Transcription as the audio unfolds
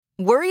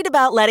Worried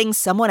about letting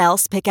someone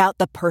else pick out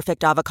the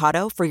perfect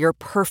avocado for your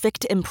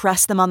perfect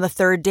impress them on the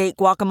third date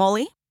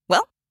guacamole?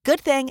 Well, good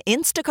thing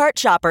Instacart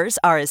shoppers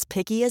are as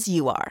picky as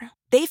you are.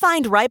 They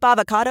find ripe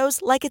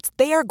avocados like it's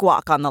their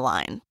guac on the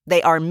line.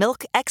 They are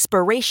milk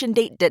expiration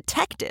date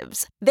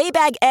detectives. They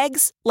bag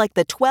eggs like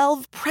the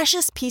 12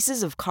 precious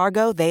pieces of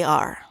cargo they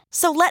are.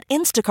 So let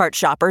Instacart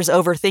shoppers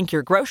overthink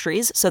your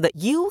groceries so that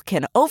you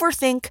can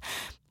overthink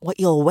what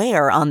you'll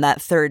wear on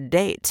that third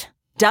date.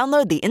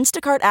 Download the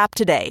Instacart app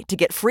today to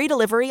get free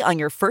delivery on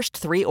your first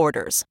 3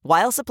 orders,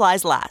 while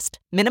supplies last.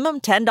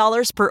 Minimum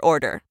 $10 per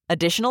order.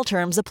 Additional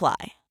terms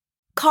apply.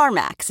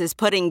 CarMax is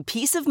putting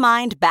peace of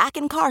mind back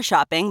in car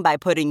shopping by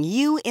putting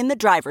you in the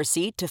driver's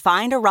seat to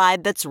find a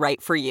ride that's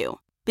right for you.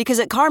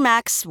 Because at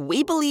CarMax,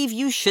 we believe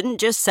you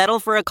shouldn't just settle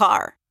for a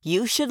car.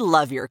 You should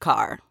love your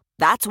car.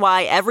 That's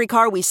why every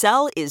car we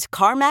sell is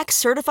CarMax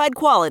certified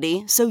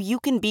quality, so you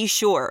can be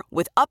sure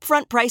with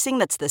upfront pricing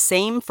that's the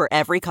same for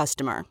every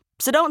customer.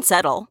 So don't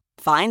settle.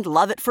 Find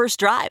love at first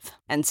drive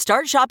and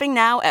start shopping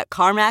now at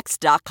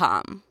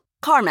CarMax.com.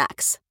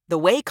 CarMax, the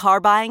way car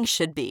buying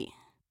should be.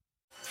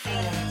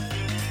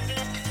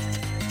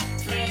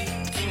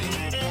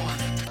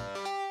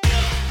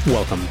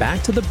 Welcome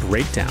back to The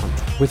Breakdown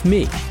with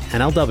me,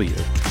 NLW.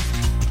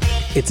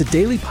 It's a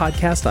daily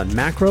podcast on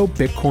macro,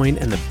 Bitcoin,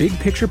 and the big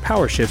picture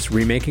power shifts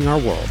remaking our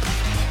world.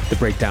 The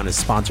Breakdown is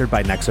sponsored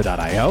by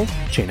Nexo.io,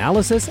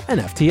 Chainalysis, and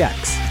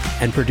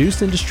FTX, and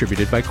produced and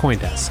distributed by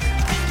CoinDesk.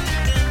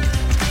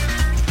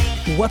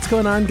 What's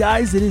going on,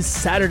 guys? It is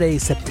Saturday,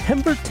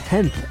 September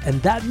 10th, and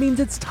that means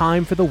it's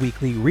time for the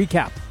weekly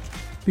recap.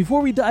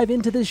 Before we dive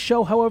into this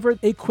show, however,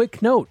 a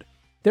quick note.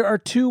 There are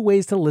 2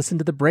 ways to listen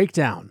to The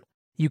Breakdown.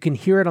 You can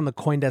hear it on the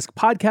CoinDesk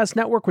Podcast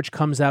Network, which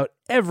comes out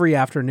every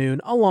afternoon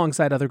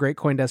alongside other great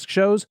CoinDesk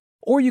shows,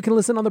 or you can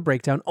listen on the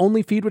Breakdown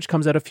only feed, which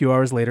comes out a few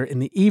hours later in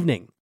the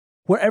evening.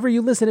 Wherever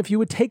you listen, if you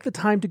would take the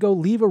time to go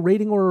leave a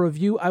rating or a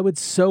review, I would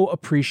so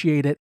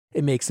appreciate it.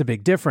 It makes a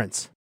big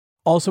difference.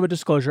 Also, a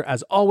disclosure,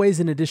 as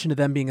always, in addition to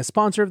them being a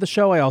sponsor of the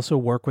show, I also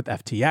work with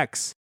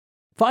FTX.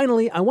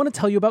 Finally, I want to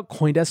tell you about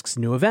CoinDesk's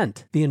new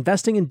event, the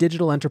Investing in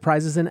Digital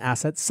Enterprises and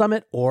Assets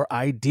Summit, or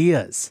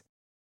IDEAS.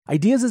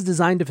 IDEAS is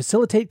designed to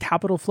facilitate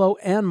capital flow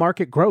and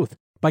market growth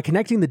by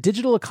connecting the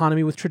digital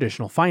economy with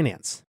traditional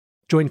finance.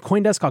 Join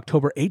CoinDesk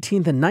October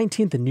 18th and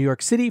 19th in New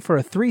York City for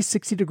a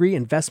 360-degree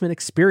investment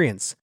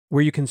experience,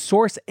 where you can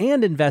source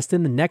and invest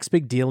in the next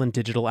big deal in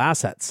digital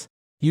assets.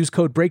 Use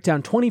code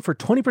BREAKDOWN20 for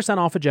 20%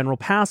 off a general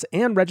pass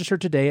and register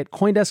today at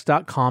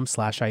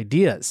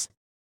coindesk.com/ideas.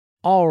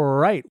 All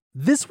right,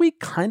 this week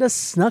kind of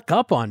snuck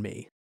up on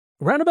me.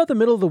 Around about the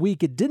middle of the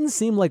week, it didn't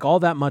seem like all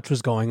that much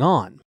was going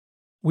on.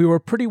 We were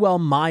pretty well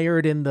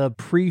mired in the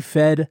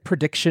pre-Fed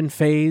prediction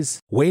phase,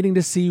 waiting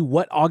to see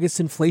what August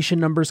inflation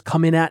numbers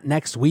come in at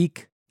next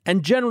week,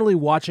 and generally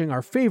watching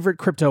our favorite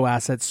crypto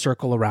assets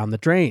circle around the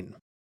drain.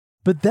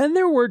 But then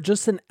there were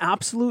just an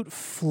absolute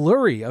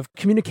flurry of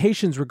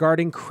communications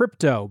regarding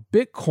crypto,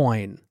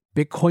 Bitcoin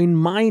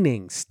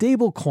mining,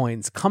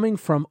 stablecoins coming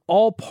from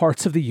all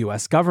parts of the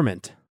US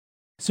government.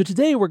 So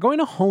today we're going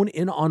to hone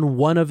in on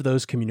one of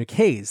those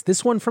communiques,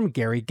 this one from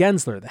Gary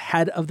Gensler, the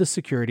head of the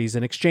Securities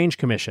and Exchange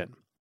Commission.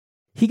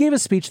 He gave a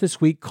speech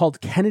this week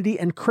called Kennedy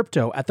and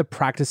Crypto at the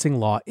Practicing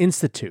Law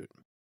Institute.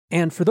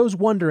 And for those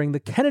wondering, the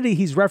Kennedy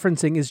he's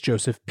referencing is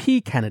Joseph P.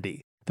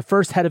 Kennedy, the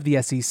first head of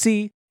the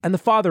SEC and the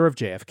father of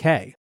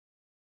JFK.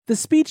 The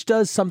speech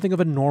does something of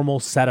a normal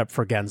setup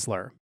for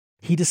Gensler.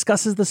 He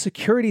discusses the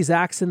Securities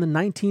Acts in the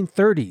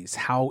 1930s,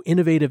 how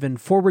innovative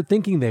and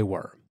forward-thinking they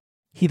were.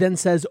 He then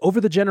says, over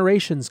the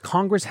generations,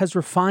 Congress has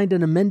refined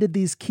and amended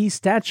these key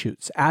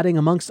statutes, adding,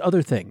 amongst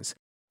other things,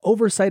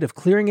 oversight of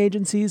clearing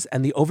agencies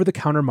and the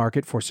over-the-counter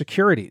market for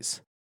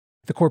securities.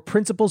 The core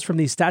principles from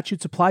these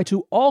statutes apply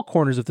to all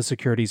corners of the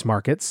securities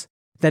markets,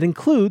 that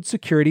include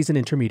securities and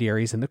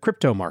intermediaries in the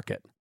crypto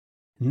market.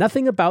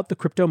 Nothing about the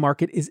crypto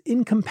market is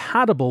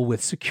incompatible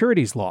with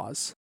securities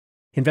laws.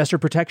 Investor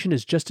protection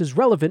is just as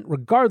relevant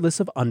regardless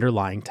of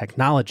underlying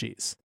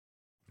technologies.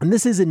 And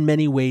this is in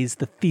many ways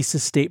the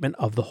thesis statement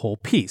of the whole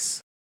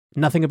piece.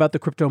 Nothing about the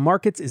crypto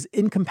markets is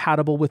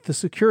incompatible with the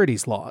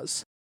securities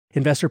laws.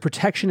 Investor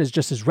protection is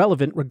just as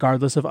relevant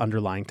regardless of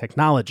underlying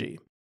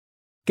technology.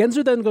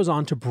 Gensler then goes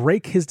on to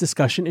break his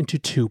discussion into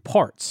 2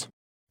 parts.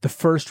 The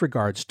first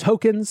regards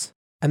tokens,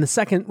 and the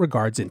second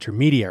regards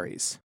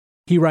intermediaries.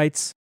 He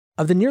writes,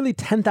 of the nearly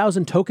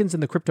 10,000 tokens in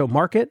the crypto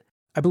market,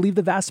 I believe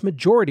the vast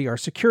majority are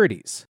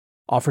securities.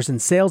 Offers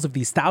and sales of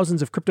these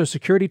thousands of crypto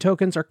security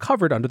tokens are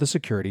covered under the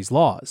securities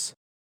laws.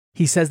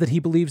 He says that he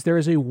believes there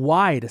is a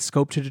wide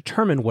scope to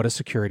determine what a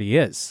security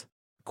is.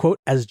 Quote,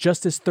 as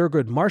Justice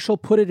Thurgood Marshall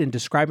put it in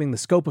describing the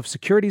scope of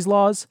securities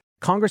laws,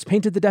 Congress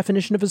painted the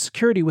definition of a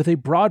security with a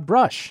broad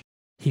brush.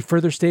 He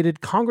further stated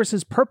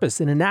Congress's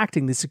purpose in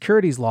enacting the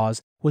securities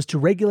laws was to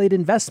regulate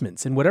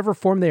investments in whatever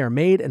form they are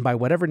made and by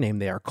whatever name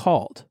they are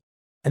called.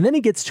 And then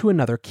he gets to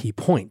another key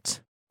point.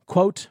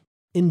 Quote,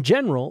 in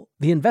general,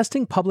 the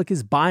investing public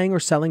is buying or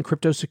selling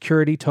crypto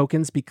security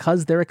tokens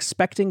because they're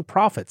expecting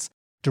profits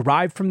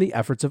derived from the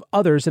efforts of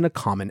others in a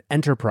common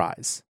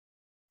enterprise.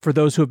 For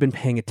those who have been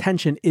paying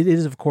attention, it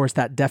is, of course,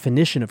 that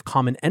definition of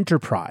common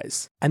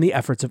enterprise and the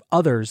efforts of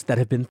others that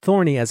have been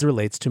thorny as it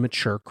relates to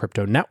mature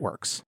crypto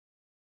networks.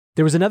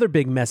 There was another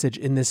big message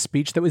in this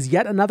speech that was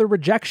yet another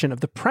rejection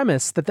of the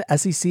premise that the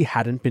SEC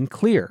hadn't been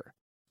clear.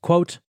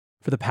 Quote,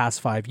 "For the past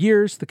 5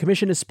 years, the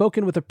Commission has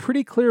spoken with a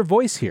pretty clear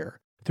voice here,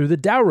 through the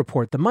Dow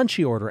report, the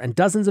Munchie order, and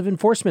dozens of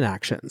enforcement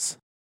actions.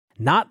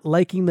 Not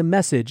liking the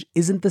message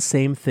isn't the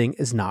same thing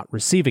as not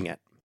receiving it."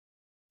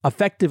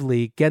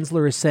 Effectively,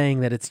 Gensler is saying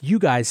that it's you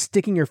guys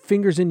sticking your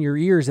fingers in your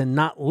ears and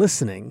not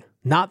listening,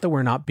 not that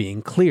we're not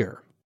being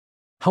clear.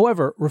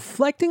 However,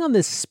 reflecting on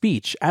this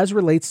speech as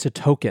relates to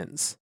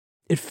tokens,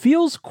 it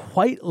feels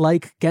quite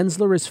like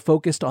Gensler is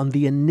focused on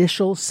the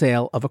initial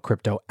sale of a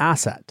crypto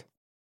asset.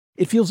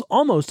 It feels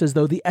almost as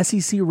though the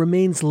SEC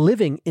remains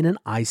living in an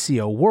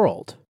ICO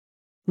world.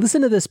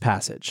 Listen to this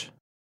passage.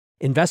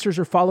 "Investors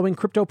are following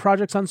crypto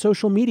projects on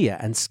social media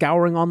and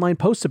scouring online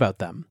posts about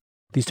them.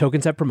 These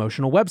tokens have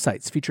promotional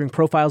websites featuring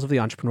profiles of the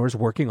entrepreneurs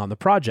working on the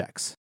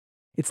projects.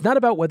 It's not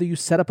about whether you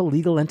set up a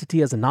legal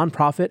entity as a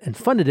nonprofit and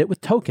funded it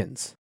with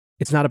tokens.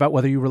 It's not about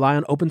whether you rely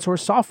on open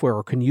source software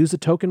or can use a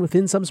token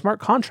within some smart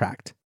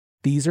contract.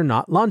 These are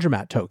not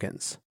laundromat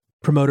tokens.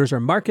 Promoters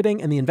are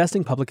marketing and the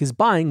investing public is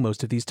buying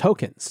most of these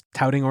tokens,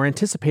 touting or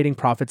anticipating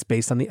profits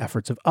based on the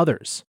efforts of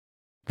others.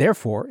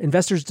 Therefore,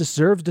 investors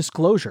deserve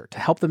disclosure to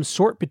help them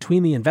sort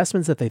between the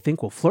investments that they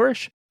think will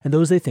flourish and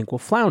those they think will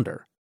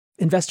flounder.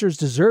 Investors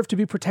deserve to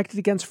be protected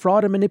against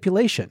fraud and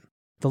manipulation.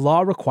 The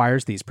law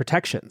requires these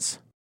protections."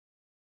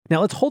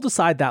 Now let's hold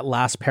aside that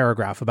last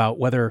paragraph about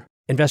whether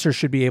investors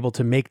should be able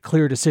to make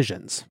clear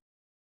decisions.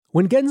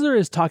 When Gensler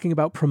is talking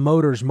about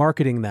promoters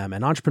marketing them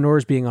and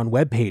entrepreneurs being on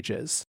web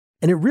pages,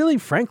 and it really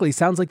frankly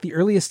sounds like the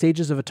earliest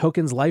stages of a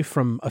token's life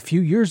from a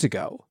few years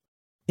ago,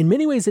 in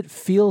many ways it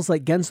feels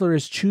like Gensler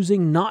is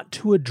choosing not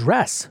to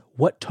address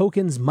what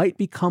tokens might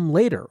become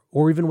later,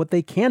 or even what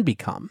they can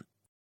become.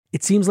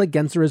 It seems like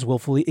Gensler is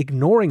willfully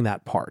ignoring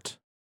that part.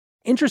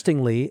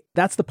 Interestingly,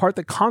 that's the part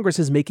that Congress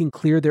is making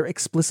clear they're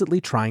explicitly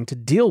trying to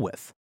deal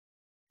with.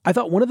 I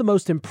thought one of the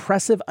most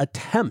impressive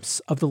attempts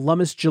of the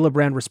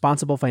Lummis-Gillibrand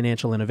Responsible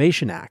Financial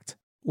Innovation Act,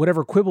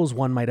 whatever quibbles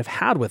one might have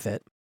had with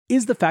it,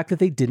 is the fact that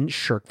they didn't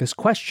shirk this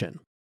question.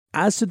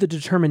 As to the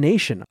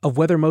determination of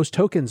whether most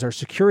tokens are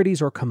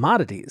securities or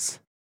commodities,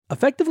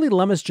 effectively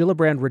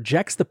Lummis-Gillibrand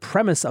rejects the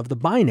premise of the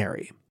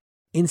binary.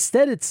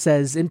 Instead, it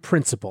says, in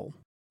principle,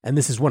 and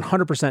this is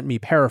 100% me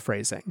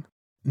paraphrasing,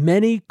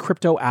 many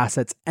crypto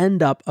assets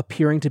end up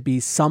appearing to be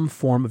some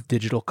form of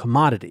digital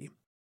commodity.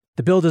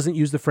 The bill doesn't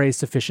use the phrase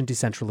sufficient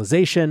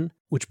decentralization,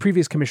 which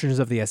previous commissioners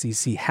of the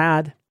SEC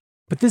had,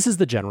 but this is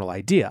the general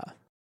idea.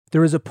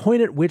 There is a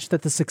point at which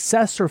that the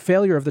success or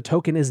failure of the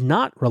token is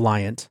not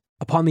reliant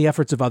upon the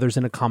efforts of others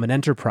in a common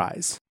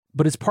enterprise,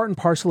 but is part and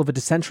parcel of a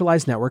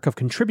decentralized network of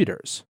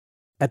contributors.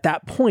 At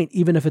that point,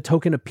 even if a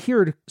token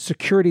appeared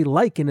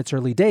security-like in its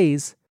early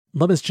days,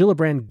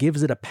 Lummis-Gillibrand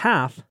gives it a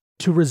path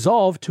to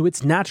resolve to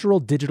its natural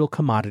digital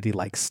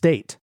commodity-like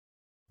state.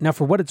 Now,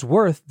 for what it's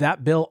worth,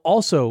 that bill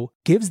also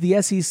gives the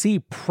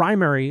SEC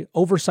primary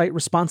oversight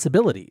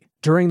responsibility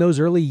during those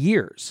early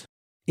years.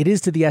 It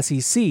is to the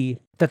SEC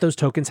that those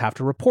tokens have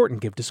to report and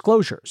give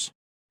disclosures.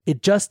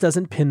 It just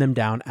doesn't pin them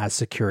down as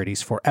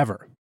securities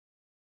forever.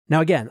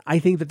 Now, again, I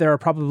think that there are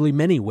probably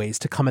many ways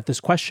to come at this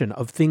question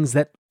of things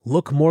that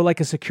look more like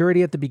a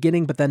security at the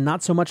beginning, but then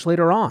not so much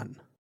later on.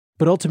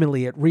 But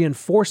ultimately, it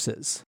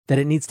reinforces that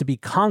it needs to be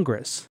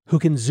Congress who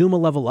can zoom a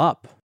level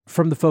up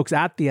from the folks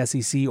at the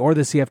SEC or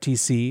the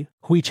CFTC,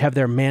 who each have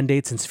their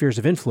mandates and spheres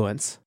of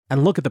influence,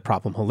 and look at the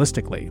problem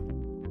holistically.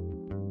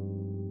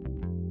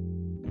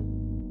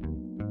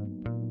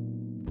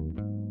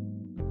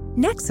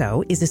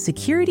 Nexo is a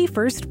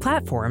security-first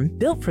platform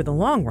built for the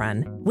long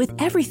run with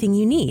everything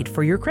you need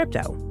for your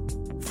crypto.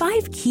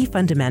 5 key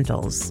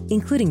fundamentals,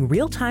 including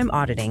real-time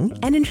auditing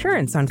and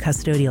insurance on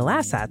custodial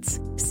assets,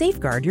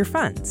 safeguard your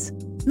funds,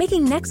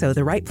 making Nexo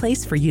the right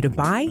place for you to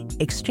buy,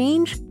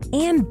 exchange,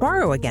 and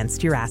borrow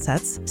against your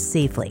assets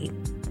safely.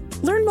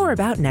 Learn more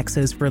about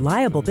Nexo's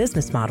reliable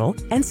business model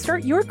and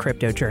start your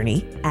crypto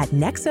journey at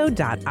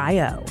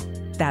nexo.io.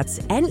 That's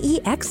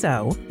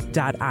NEXO.io.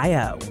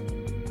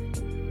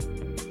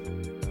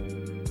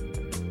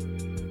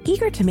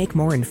 Eager to make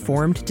more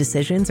informed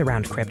decisions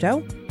around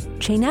crypto?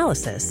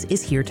 Chainalysis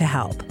is here to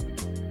help.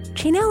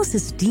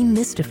 Chainalysis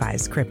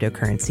demystifies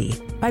cryptocurrency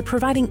by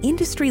providing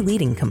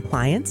industry-leading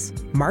compliance,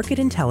 market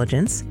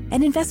intelligence,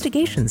 and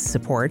investigations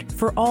support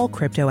for all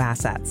crypto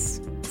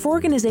assets for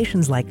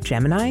organizations like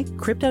Gemini,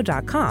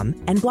 Crypto.com,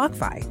 and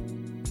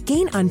BlockFi.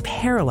 Gain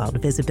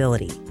unparalleled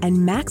visibility and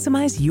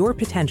maximize your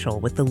potential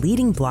with the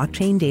leading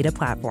blockchain data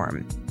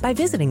platform by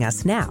visiting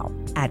us now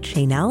at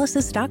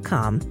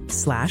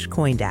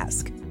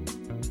chainalysis.com/Coindesk.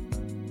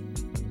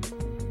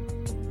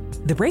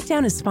 The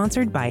breakdown is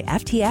sponsored by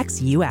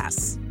FTX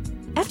US.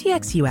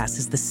 FTX US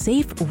is the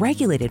safe,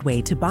 regulated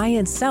way to buy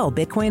and sell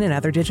Bitcoin and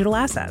other digital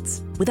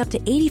assets with up to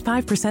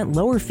 85%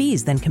 lower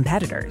fees than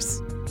competitors.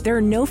 There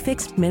are no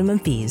fixed minimum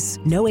fees,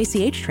 no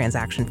ACH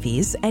transaction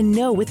fees, and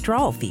no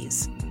withdrawal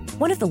fees.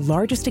 one of the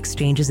largest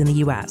exchanges in the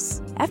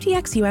U.S.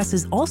 FTX US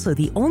is also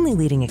the only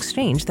leading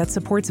exchange that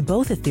supports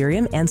both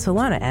Ethereum and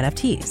Solana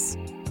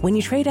NFTs. When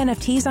you trade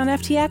NFTs on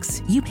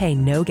FTX, you pay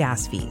no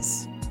gas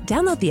fees.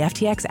 Download the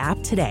FTX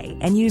app today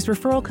and use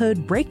referral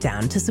code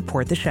BREAKDOWN to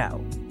support the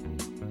show.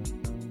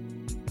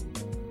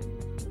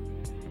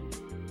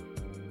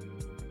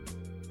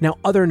 Now,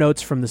 other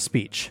notes from the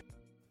speech.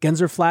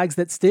 Gensler flags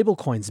that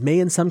stablecoins may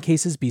in some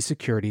cases be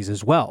securities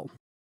as well.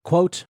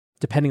 Quote,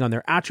 depending on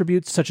their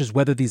attributes, such as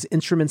whether these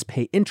instruments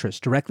pay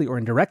interest directly or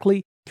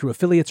indirectly, through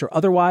affiliates or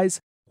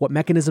otherwise, what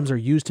mechanisms are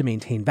used to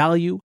maintain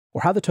value,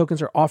 or how the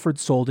tokens are offered,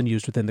 sold, and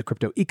used within the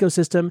crypto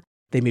ecosystem,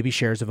 they may be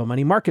shares of a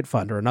money market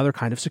fund or another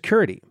kind of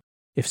security.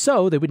 If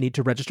so, they would need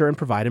to register and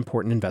provide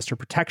important investor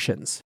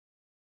protections.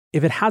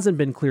 If it hasn't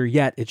been clear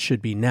yet, it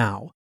should be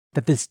now,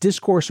 that this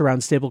discourse around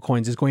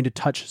stablecoins is going to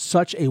touch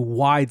such a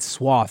wide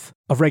swath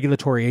of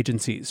regulatory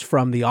agencies,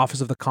 from the Office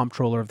of the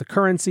Comptroller of the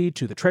Currency,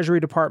 to the Treasury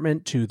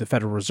Department, to the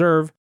Federal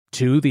Reserve,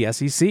 to the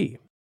SEC.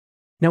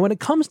 Now, when it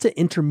comes to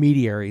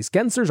intermediaries,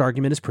 Gensler's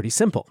argument is pretty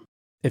simple.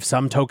 If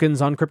some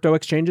tokens on crypto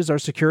exchanges are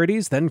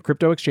securities, then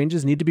crypto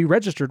exchanges need to be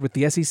registered with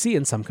the SEC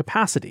in some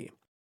capacity.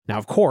 Now,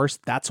 of course,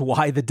 that's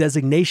why the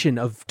designation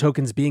of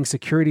tokens being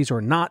securities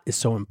or not is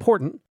so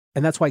important,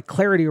 and that's why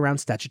clarity around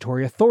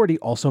statutory authority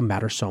also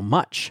matters so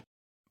much.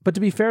 But to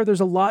be fair, there's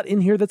a lot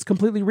in here that's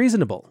completely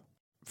reasonable.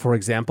 For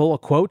example, a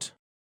quote,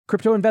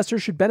 crypto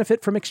investors should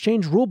benefit from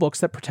exchange rulebooks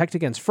that protect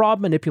against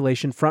fraud,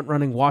 manipulation,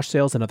 front-running, wash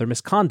sales, and other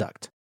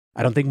misconduct.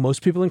 I don't think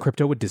most people in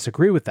crypto would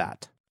disagree with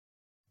that.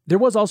 There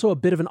was also a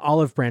bit of an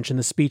olive branch in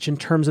the speech in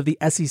terms of the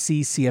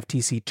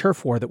SEC-CFTC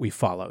turf war that we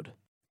followed.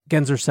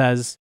 Gensler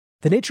says,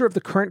 the nature of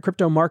the current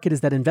crypto market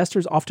is that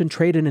investors often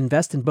trade and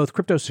invest in both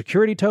crypto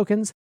security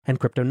tokens and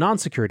crypto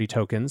non-security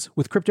tokens,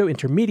 with crypto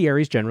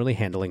intermediaries generally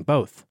handling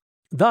both.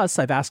 Thus,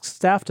 I've asked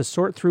staff to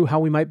sort through how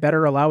we might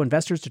better allow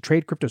investors to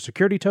trade crypto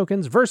security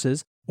tokens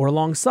versus or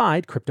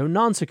alongside crypto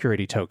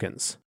non-security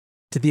tokens.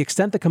 To the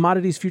extent the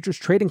Commodities Futures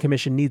Trading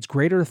Commission needs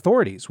greater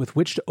authorities with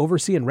which to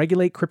oversee and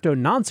regulate crypto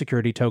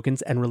non-security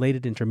tokens and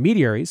related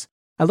intermediaries,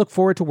 I look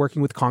forward to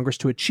working with Congress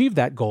to achieve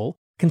that goal,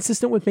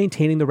 consistent with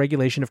maintaining the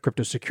regulation of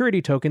crypto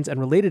security tokens and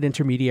related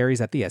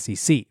intermediaries at the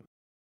SEC.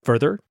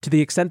 Further, to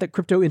the extent that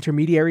crypto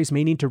intermediaries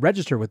may need to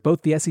register with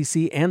both the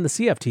SEC and the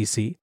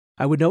CFTC,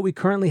 I would note we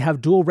currently have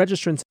dual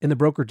registrants in the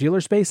broker-dealer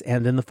space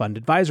and in the fund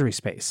advisory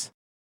space.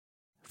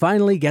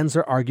 Finally,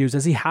 Gensler argues,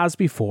 as he has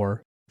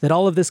before, that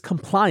all of this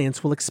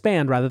compliance will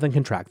expand rather than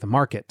contract the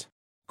market.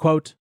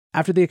 Quote,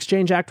 after the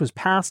Exchange Act was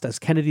passed, as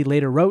Kennedy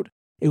later wrote,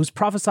 it was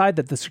prophesied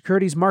that the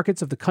securities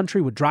markets of the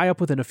country would dry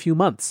up within a few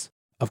months.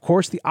 Of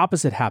course, the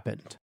opposite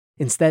happened.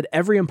 Instead,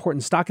 every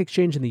important stock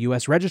exchange in the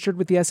US registered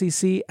with the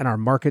SEC, and our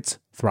markets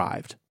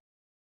thrived.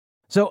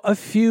 So, a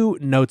few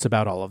notes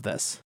about all of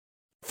this.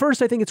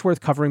 First, I think it's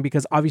worth covering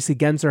because obviously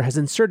Gensler has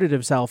inserted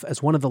himself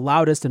as one of the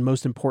loudest and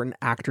most important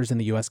actors in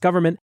the US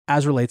government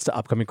as relates to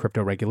upcoming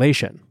crypto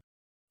regulation.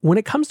 When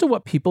it comes to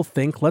what people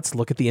think, let's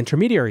look at the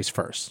intermediaries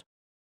first.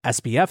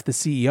 SBF, the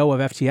CEO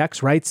of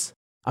FTX, writes,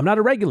 I'm not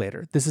a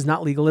regulator. This is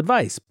not legal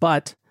advice,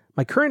 but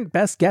my current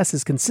best guess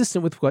is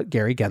consistent with what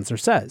Gary Gensler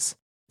says,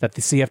 that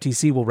the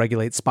CFTC will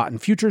regulate spot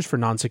and futures for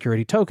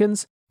non-security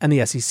tokens, and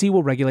the SEC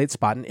will regulate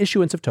spot and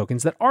issuance of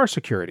tokens that are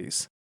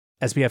securities.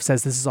 SBF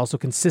says this is also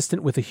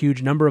consistent with a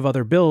huge number of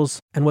other bills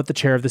and what the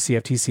chair of the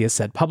CFTC has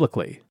said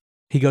publicly.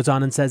 He goes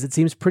on and says it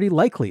seems pretty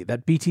likely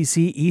that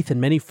BTC, ETH, and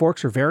many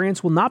forks or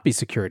variants will not be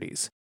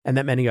securities, and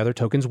that many other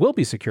tokens will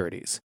be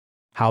securities.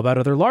 How about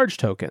other large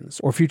tokens,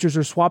 or futures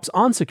or swaps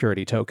on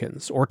security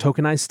tokens, or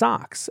tokenized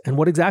stocks, and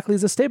what exactly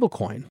is a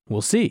stablecoin?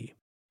 We'll see.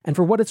 And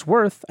for what it's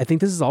worth, I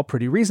think this is all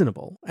pretty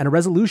reasonable, and a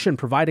resolution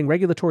providing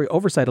regulatory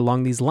oversight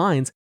along these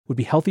lines would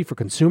be healthy for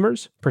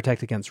consumers,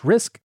 protect against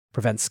risk,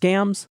 prevent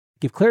scams,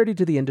 give clarity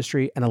to the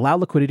industry, and allow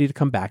liquidity to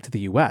come back to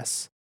the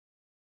US.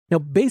 Now,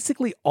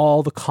 basically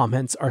all the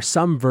comments are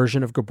some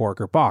version of Gabor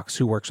Gurbax,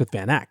 who works with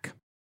Van Eck.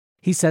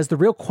 He says the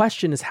real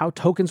question is how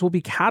tokens will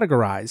be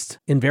categorized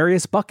in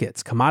various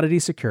buckets, commodity,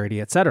 security,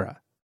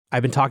 etc.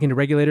 I've been talking to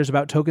regulators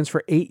about tokens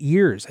for 8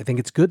 years. I think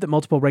it's good that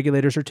multiple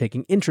regulators are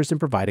taking interest in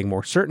providing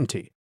more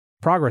certainty.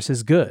 Progress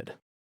is good.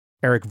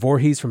 Eric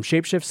Voorhees from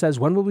Shapeshift says,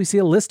 when will we see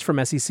a list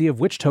from SEC of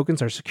which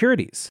tokens are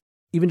securities?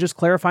 Even just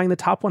clarifying the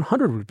top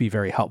 100 would be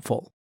very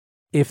helpful.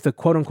 If the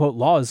quote-unquote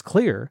law is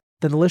clear,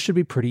 then the list should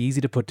be pretty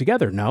easy to put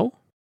together, no?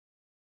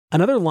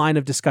 Another line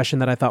of discussion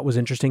that I thought was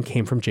interesting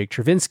came from Jake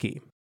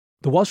Chervinsky.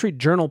 The Wall Street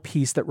Journal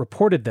piece that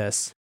reported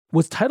this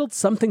was titled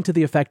something to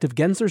the effect of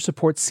Gensler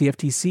supports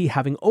CFTC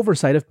having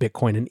oversight of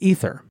Bitcoin and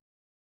Ether.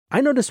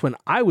 I noticed when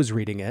I was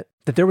reading it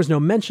that there was no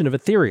mention of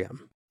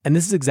Ethereum, and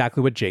this is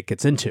exactly what Jake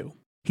gets into.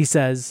 He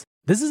says,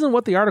 this isn't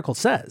what the article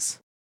says.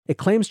 It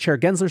claims Chair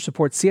Gensler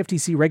supports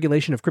CFTC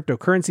regulation of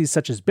cryptocurrencies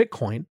such as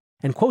Bitcoin,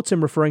 and quotes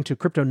him referring to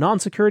crypto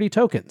non-security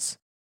tokens.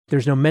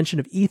 There's no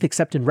mention of ETH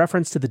except in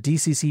reference to the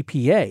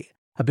DCCPA,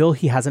 a bill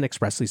he hasn't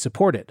expressly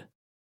supported.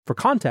 For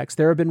context,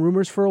 there have been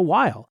rumors for a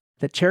while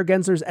that Chair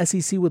Gensler's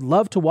SEC would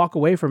love to walk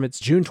away from its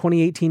June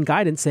 2018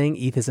 guidance saying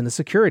ETH isn't a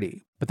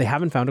security, but they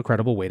haven't found a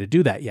credible way to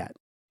do that yet.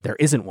 There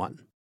isn't one.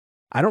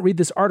 I don't read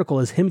this article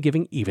as him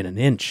giving even an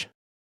inch.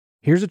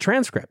 Here's a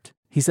transcript.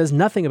 He says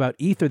nothing about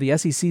ETH or the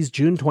SEC's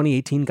June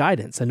 2018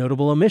 guidance, a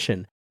notable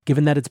omission,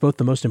 given that it's both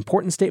the most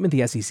important statement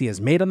the SEC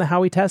has made on the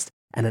Howey test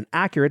and an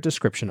accurate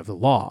description of the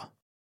law.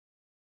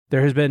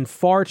 There has been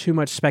far too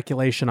much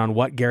speculation on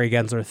what Gary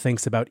Gensler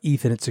thinks about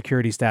ETH and its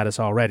security status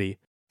already,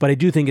 but I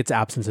do think its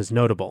absence is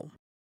notable.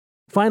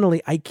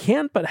 Finally, I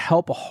can't but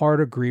help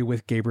hard agree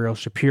with Gabriel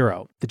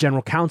Shapiro, the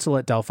general counsel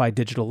at Delphi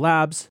Digital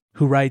Labs,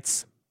 who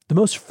writes, "The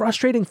most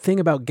frustrating thing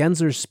about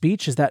Gensler's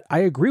speech is that I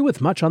agree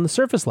with much on the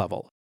surface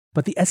level,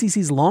 but the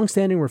SEC's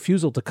long-standing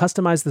refusal to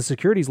customize the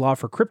securities law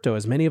for crypto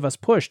as many of us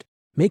pushed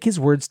make his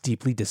words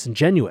deeply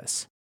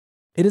disingenuous.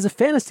 It is a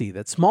fantasy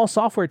that small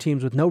software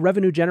teams with no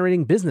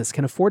revenue-generating business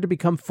can afford to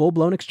become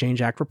full-blown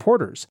Exchange Act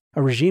reporters,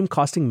 a regime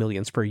costing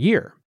millions per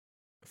year.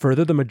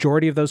 Further, the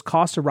majority of those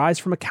costs arise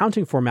from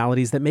accounting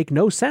formalities that make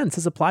no sense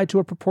as applied to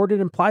a purported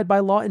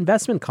implied-by-law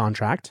investment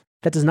contract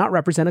that does not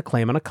represent a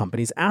claim on a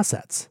company's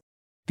assets.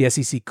 The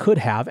SEC could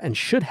have and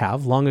should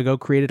have long ago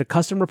created a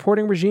custom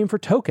reporting regime for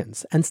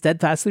tokens and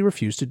steadfastly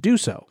refused to do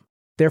so.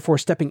 Therefore,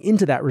 stepping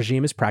into that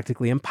regime is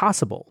practically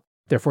impossible.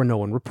 Therefore, no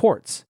one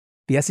reports.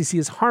 The SEC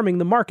is harming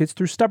the markets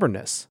through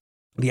stubbornness.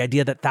 The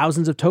idea that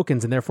thousands of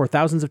tokens and therefore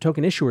thousands of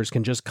token issuers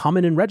can just come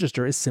in and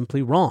register is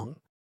simply wrong.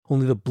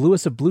 Only the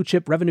bluest of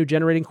blue-chip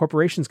revenue-generating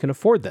corporations can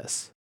afford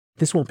this.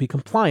 This won't be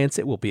compliance,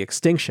 it will be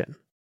extinction.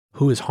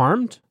 Who is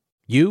harmed?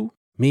 You,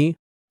 me,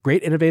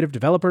 great innovative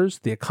developers,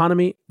 the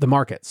economy, the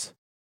markets.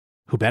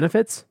 Who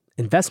benefits?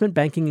 Investment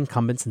banking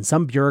incumbents and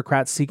some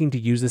bureaucrats seeking to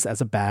use this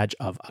as a badge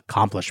of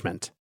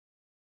accomplishment."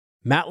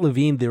 Matt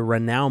Levine, the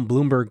renowned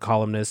Bloomberg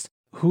columnist,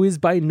 who is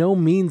by no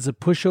means a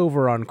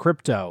pushover on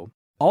crypto,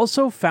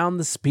 also found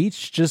the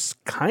speech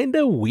just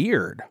kinda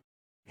weird.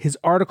 His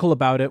article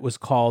about it was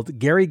called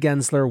 "Gary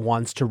Gensler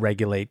Wants to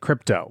Regulate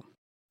Crypto,"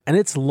 and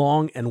it's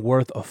long and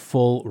worth a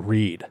full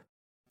read.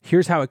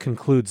 Here's how it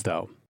concludes,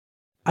 though.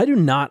 I do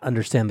not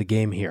understand the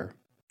game here.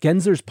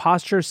 Gensler's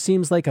posture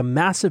seems like a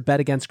massive bet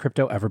against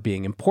crypto ever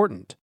being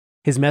important.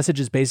 His message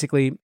is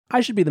basically,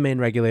 I should be the main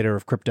regulator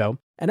of crypto,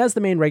 and as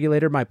the main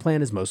regulator, my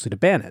plan is mostly to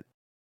ban it.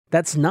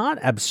 That's not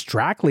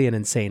abstractly an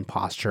insane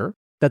posture.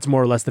 That's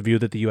more or less the view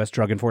that the US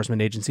Drug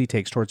Enforcement Agency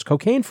takes towards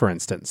cocaine, for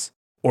instance,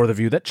 or the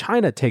view that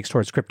China takes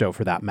towards crypto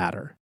for that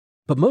matter.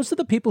 But most of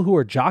the people who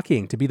are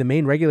jockeying to be the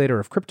main regulator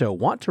of crypto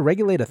want to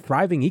regulate a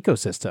thriving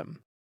ecosystem.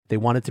 They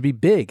want it to be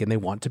big and they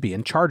want to be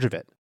in charge of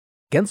it.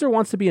 Gensler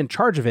wants to be in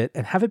charge of it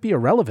and have it be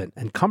irrelevant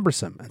and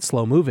cumbersome and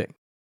slow-moving.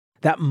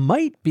 That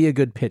might be a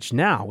good pitch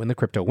now in the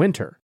crypto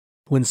winter,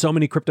 when so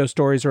many crypto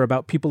stories are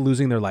about people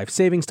losing their life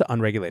savings to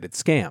unregulated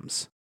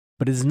scams.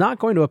 But it is not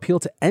going to appeal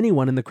to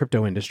anyone in the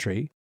crypto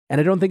industry, and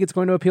I don't think it's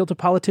going to appeal to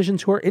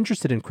politicians who are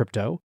interested in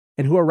crypto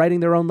and who are writing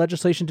their own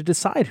legislation to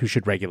decide who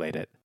should regulate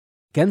it.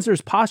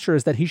 Gensler's posture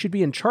is that he should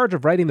be in charge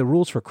of writing the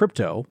rules for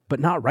crypto, but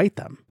not write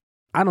them.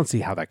 I don't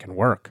see how that can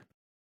work.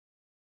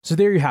 So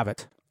there you have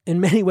it. In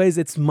many ways,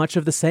 it's much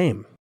of the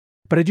same.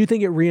 But I do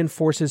think it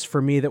reinforces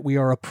for me that we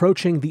are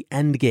approaching the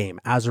end game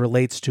as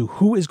relates to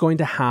who is going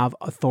to have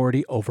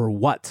authority over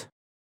what.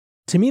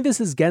 To me, this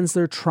is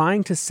Gensler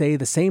trying to say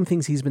the same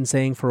things he's been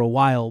saying for a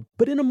while,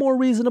 but in a more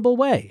reasonable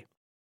way.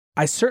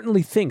 I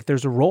certainly think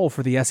there's a role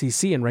for the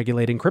SEC in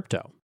regulating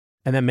crypto,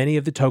 and that many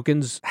of the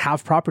tokens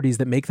have properties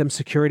that make them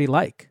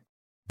security-like.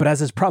 But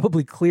as is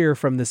probably clear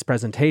from this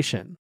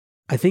presentation,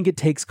 I think it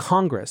takes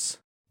Congress,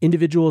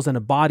 individuals and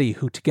a body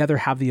who together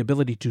have the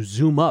ability to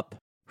zoom up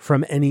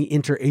from any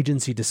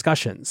interagency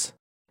discussions,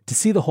 to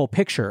see the whole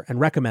picture and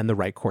recommend the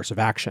right course of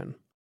action.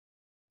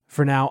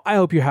 For now, I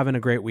hope you're having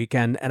a great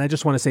weekend, and I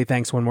just want to say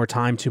thanks one more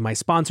time to my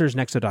sponsors,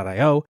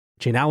 Nexo.io,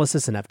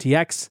 Chainalysis, and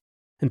FTX,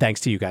 and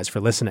thanks to you guys for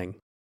listening.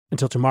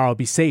 Until tomorrow,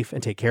 be safe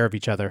and take care of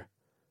each other.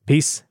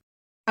 Peace.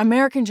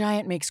 American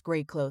Giant makes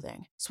great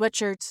clothing,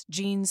 sweatshirts,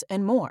 jeans,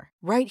 and more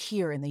right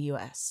here in the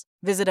U.S.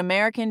 Visit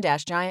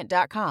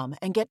American-Giant.com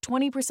and get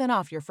 20%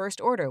 off your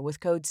first order with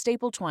code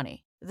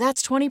STAPLE20.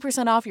 That's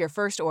 20% off your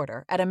first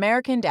order at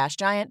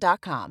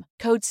American-Giant.com,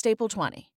 code STAPLE20.